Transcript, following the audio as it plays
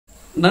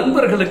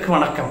நண்பர்களுக்கு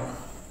வணக்கம்.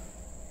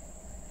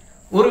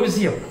 ஒரு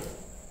விஷயம்,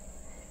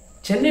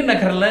 சென்னை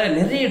நகரில்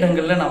நிறைய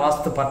இடங்களில் நான்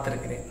வாஸ்து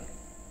பார்த்திருக்கிறேன்.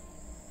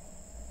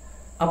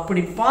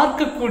 அப்படி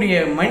பார்க்கக்கூடிய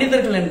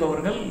மனிதர்கள்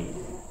என்பவர்கள்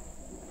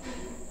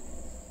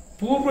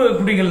பூர்வ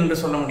குடிகள்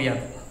என்று சொல்ல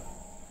முடியாது.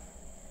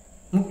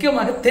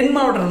 முக்கியமாக தென்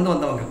மாவட்டத்திலிருந்து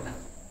வந்தவர்கள்.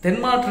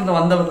 தென் மாவட்டத்திலிருந்து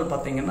வந்தவர்கள்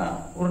பார்த்தீங்கன்னா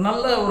ஒரு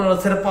நல்ல ஒரு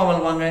சிறப்பாக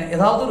வாழ்வாங்க.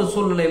 ஏதாவது ஒரு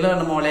சூழ்நிலையில்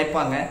நம்ம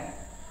உழைப்பாங்க.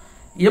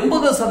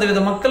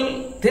 80% மக்கள்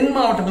தென்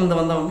மாவட்டத்திலிருந்து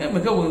வந்தவங்க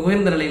மிக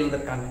உயர்ந்த நிலையில்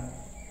இருந்திருக்காங்க.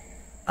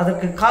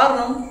 அதற்கு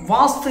காரணம்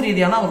வாஸ்து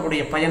ரீதியான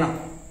அவர்களுடைய பயணம்.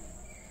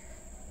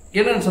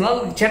 என்னன்னு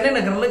சொன்னால், சென்னை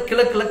நகரில்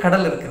கிழக்கில்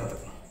கடல் இருக்கிறது.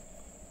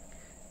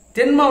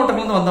 தென்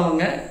மாவட்டத்திலிருந்து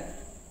வந்தவங்க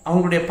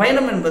அவங்களுடைய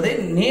பயணம் என்பது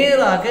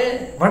நேராக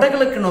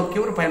வடகிழக்கு நோக்கி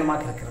ஒரு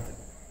பயணமாக இருக்கிறது.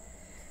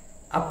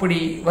 அப்படி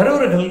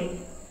வருவர்கள்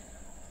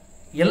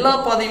எல்லா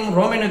பாதையும்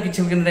ரோமை நோக்கி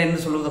செல்கின்றன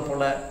என்று சொல்வது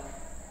போல,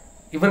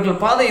 இவர்கள்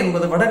பாதை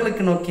என்பது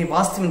வடகிழக்கு நோக்கி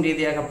வாஸ்துவின்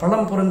ரீதியாக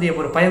பலம் பொருந்திய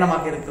ஒரு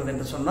பயணமாக இருக்கிறது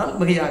என்று சொன்னால்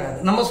மிகையாகாது.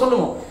 நம்ம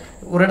சொல்லுவோம்,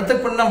 ஒரு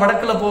இடத்துக்கு போனால்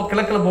வடக்கில் போ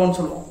கிழக்கில் போன்னு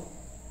சொல்லுவோம்,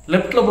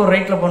 லெஃப்டில் போ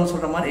ரைட்டில் போன்னு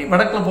சொல்கிற மாதிரி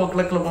வடக்கில் போ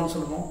கிழக்கில் போன்னு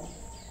சொல்லுவோம்.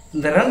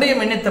 இந்த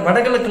ரெண்டையும் இணைத்த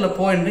வடகிழக்கில்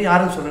போ என்று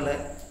யாரும் சொல்லலை.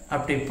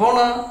 அப்படி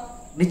போனால்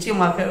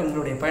நிச்சயமாக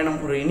உங்களுடைய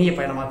பயணம் ஒரு இனிய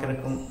பயணமாக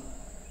இருக்கும்.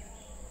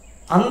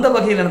 அந்த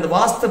வகையில் அந்த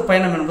வாஸ்து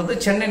பயணம் என்பது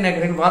சென்னை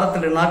நகரில்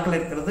வாரத்தில் 2 நாட்கள்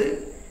இருக்கிறது.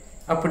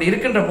 அப்படி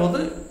இருக்கின்ற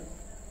போது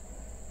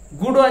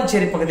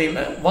குடுவாஞ்சேரி பகுதியில்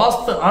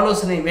வாஸ்து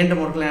ஆலோசனை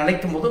வேண்டுமவர்களை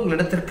அழைக்கும் போது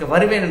உங்களிடத்திற்கு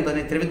வருவேன்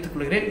என்பதை தெரிவித்துக்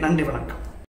கொள்கிறேன். நன்றி, வணக்கம்.